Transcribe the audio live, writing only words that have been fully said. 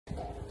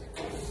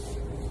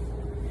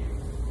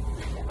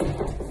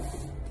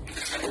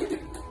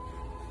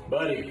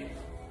Buddy.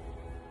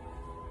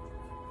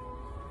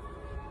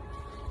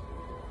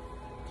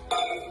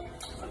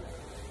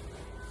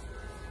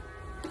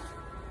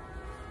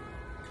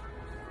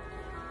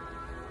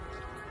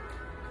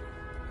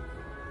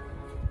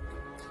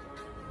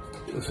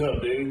 What's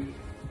up, dude?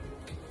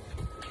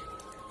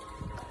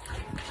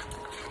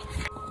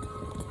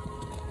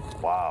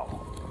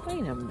 Wow. Wait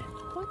a minute.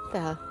 What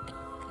the?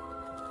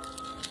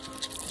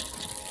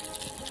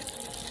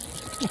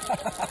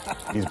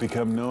 He's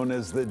become known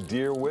as the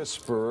Deer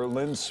Whisperer.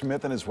 Lynn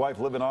Smith and his wife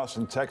live in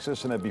Austin,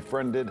 Texas, and have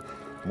befriended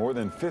more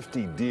than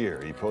 50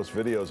 deer. He posts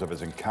videos of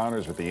his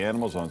encounters with the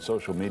animals on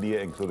social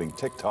media, including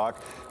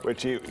TikTok,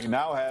 which he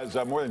now has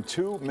more than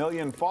 2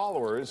 million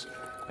followers.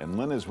 And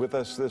Lynn is with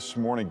us this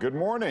morning. Good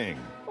morning.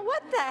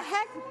 What the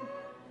heck?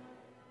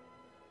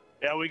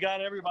 Yeah, we got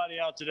everybody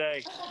out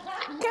today.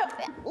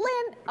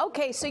 Lynn,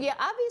 okay, so you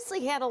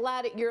obviously had a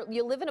lot of,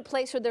 you live in a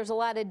place where there's a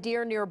lot of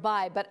deer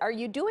nearby, but are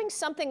you doing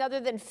something other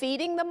than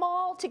feeding them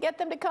all to get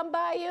them to come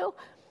by you?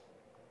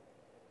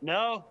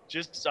 No,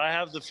 just I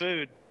have the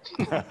food.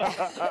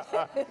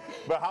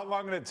 But how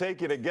long did it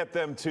take you to get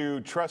them to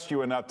trust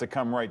you enough to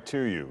come right to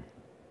you?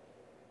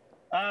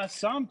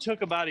 Some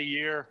took about a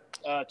year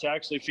to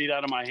actually feed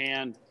out of my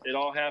hand. It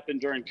all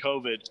happened during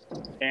COVID.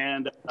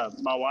 And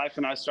my wife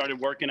and I started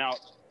working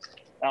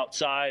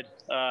outside.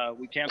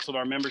 We canceled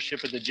our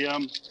membership at the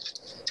gym,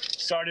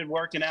 started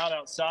working out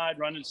outside,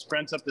 running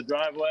sprints up the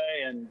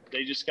driveway, and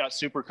they just got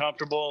super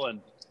comfortable and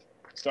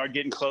started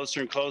getting closer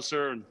and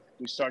closer. And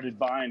we started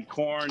buying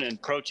corn and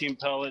protein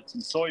pellets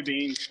and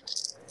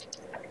soybeans.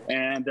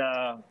 And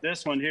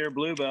this one here,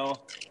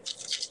 Bluebell,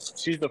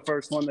 she's the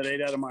first one that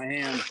ate out of my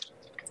hand.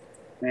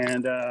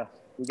 And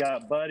we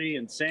got Buddy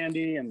and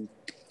Sandy and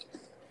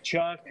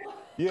Chuck.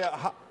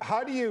 Yeah,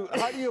 how do you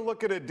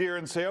look at a deer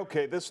and say,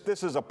 okay, this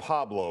is a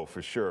Pablo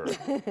for sure?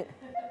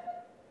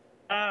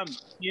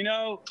 You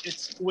know,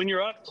 it's when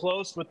you're up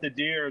close with the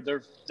deer,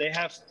 they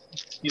have,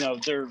 you know,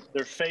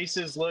 their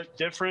faces look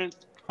different.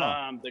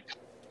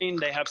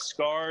 They have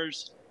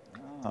scars,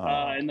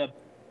 and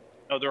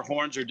their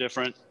horns are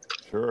different.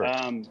 Sure.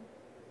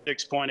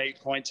 6 point, 8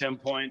 point, 10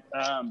 point.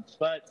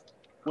 But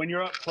when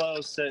you're up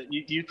close,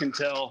 you can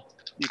tell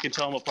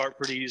them apart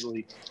pretty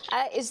easily.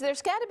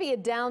 There's got to be a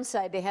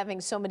downside to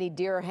having so many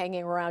deer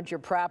hanging around your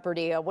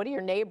property. What do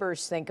your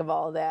neighbors think of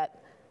all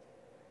that?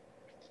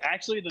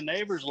 Actually, the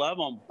neighbors love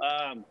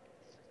them.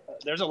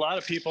 There's a lot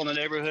of people in the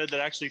neighborhood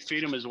that actually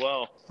feed them as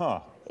well. Huh.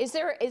 Is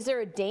there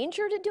a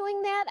danger to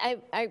doing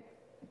that?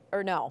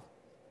 Or no?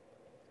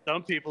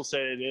 Some people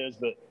say it is,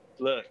 but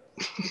look.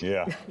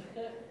 Yeah.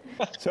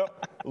 So,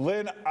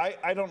 Lynn,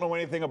 I don't know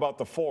anything about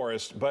the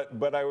forest,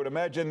 but I would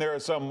imagine there are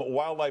some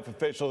wildlife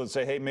officials that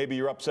say, hey, maybe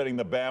you're upsetting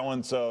the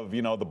balance of,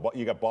 you know,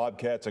 you got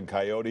bobcats and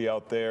coyote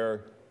out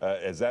there.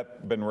 Has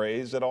that been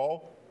raised at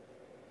all?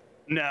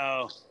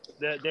 No,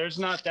 there's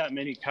not that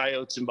many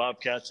coyotes and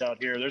bobcats out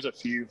here. There's a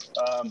few.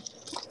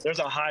 There's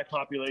a high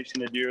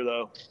population of deer,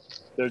 though.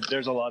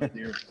 There's a lot of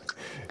deer.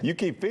 You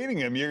keep feeding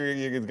them,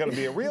 you're going to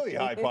be a really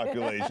high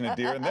population of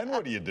deer, and then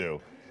what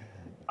do?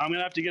 I'm going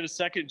to have to get a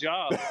second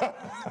job.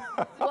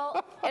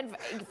 Well, and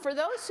for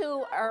those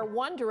who are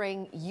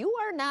wondering, you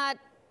are not,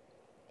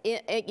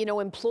 you know,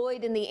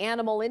 employed in the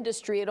animal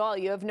industry at all.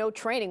 You have no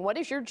training. What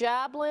is your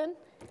job, Lynn?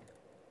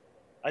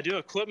 I do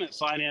equipment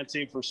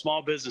financing for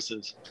small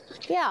businesses.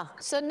 Yeah,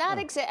 so not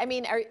exactly. I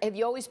mean, have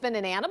you always been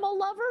an animal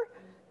lover?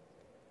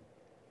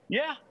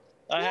 Yeah,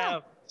 I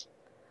have.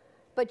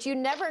 But you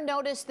never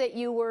noticed that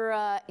you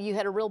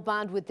had a real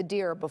bond with the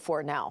deer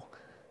before now.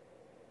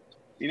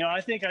 You know,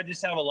 I think I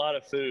just have a lot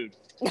of food.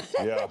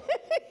 Yeah.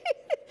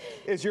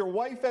 Is your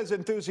wife as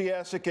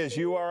enthusiastic as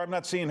you are? I'm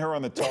not seeing her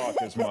on the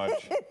talk as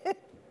much.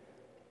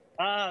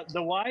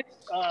 The wife,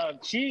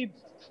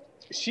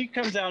 she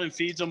comes out and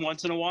feeds them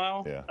once in a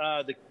while.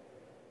 Yeah.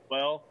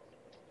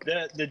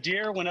 The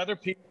deer, when other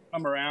people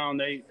come around,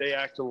 they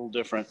act a little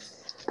different.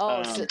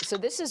 Oh, so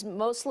this is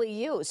mostly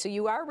you. So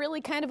you are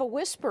really kind of a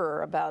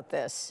whisperer about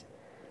this.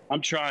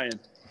 I'm trying.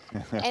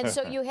 And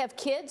so you have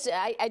kids?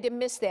 I didn't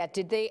miss that.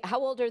 How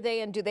old are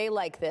they, and do they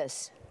like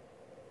this?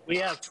 We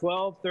have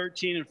 12,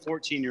 13, and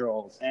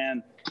 14-year-olds,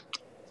 and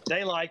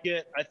they like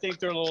it. I think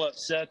they're a little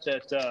upset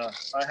that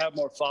I have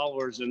more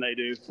followers than they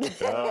do.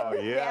 Oh,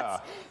 yeah.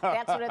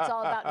 That's what it's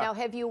all about. Now,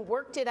 have you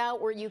worked it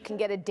out where you can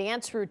get a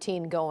dance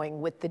routine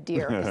going with the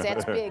deer? Because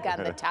that's big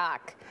on the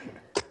talk.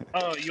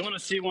 Oh, you want to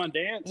see one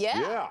dance?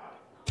 Yeah.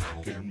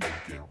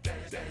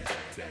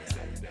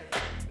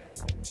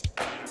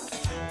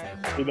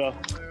 You go.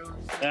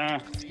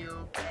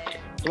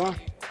 Come on.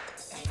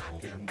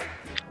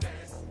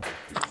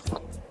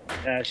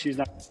 She's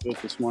not in the mood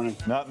this morning.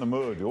 Not in the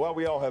mood. Well,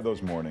 we all have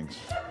those mornings.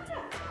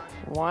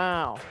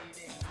 Wow.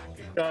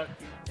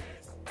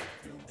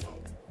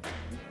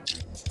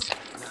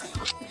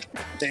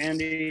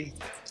 Sandy.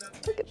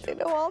 Look at, they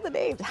know all the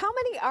names. How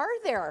many are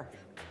there?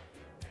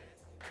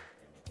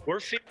 We're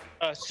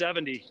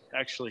 70,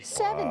 actually.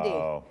 70.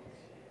 Wow.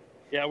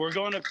 Yeah, we're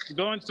going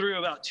through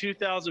about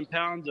 2,000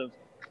 pounds of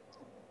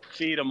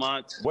feed a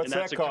month. What's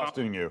that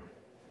costing you?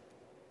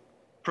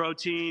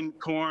 protein,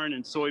 corn,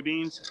 and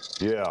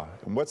soybeans. Yeah.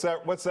 And what's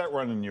that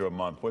running you a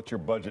month? What's your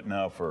budget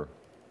now for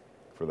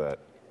that?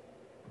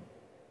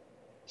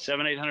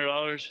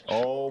 $700-800.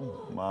 Oh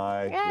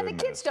my Yeah,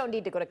 goodness. the kids don't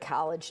need to go to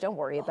college. Don't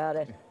worry about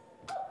it.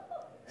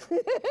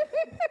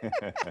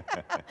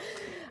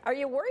 Are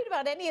you worried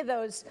about any of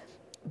those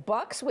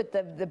bucks with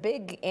the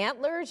big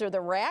antlers or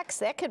the racks?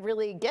 That could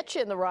really get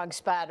you in the wrong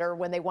spot, or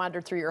when they wander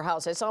through your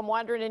house. I saw them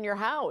wandering in your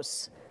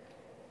house.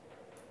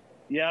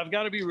 Yeah, I've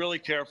got to be really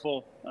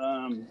careful.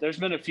 There's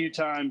been a few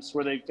times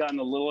where they've gotten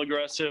a little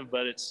aggressive,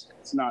 but it's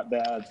not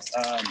bad.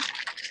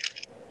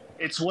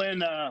 It's when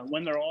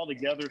they're all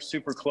together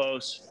super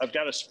close. I've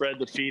got to spread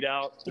the feed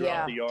out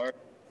throughout the yard.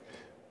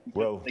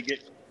 Well, They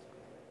get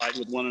fight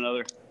with one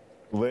another.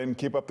 Lynn,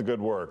 keep up the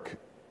good work.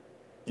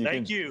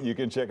 Thank you. You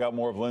can check out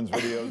more of Lynn's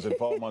videos and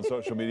follow him on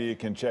social media. You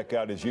can check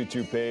out his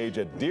YouTube page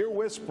at Deer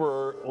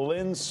Whisperer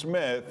Lynn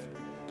Smith.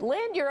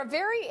 Lynn, you're a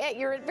very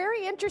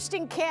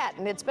interesting cat,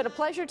 and it's been a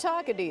pleasure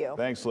talking to you.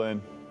 Thanks,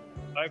 Lynn.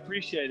 I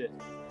appreciate it.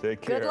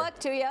 Take care. Good luck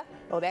to you.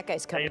 Oh, that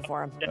guy's coming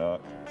for him.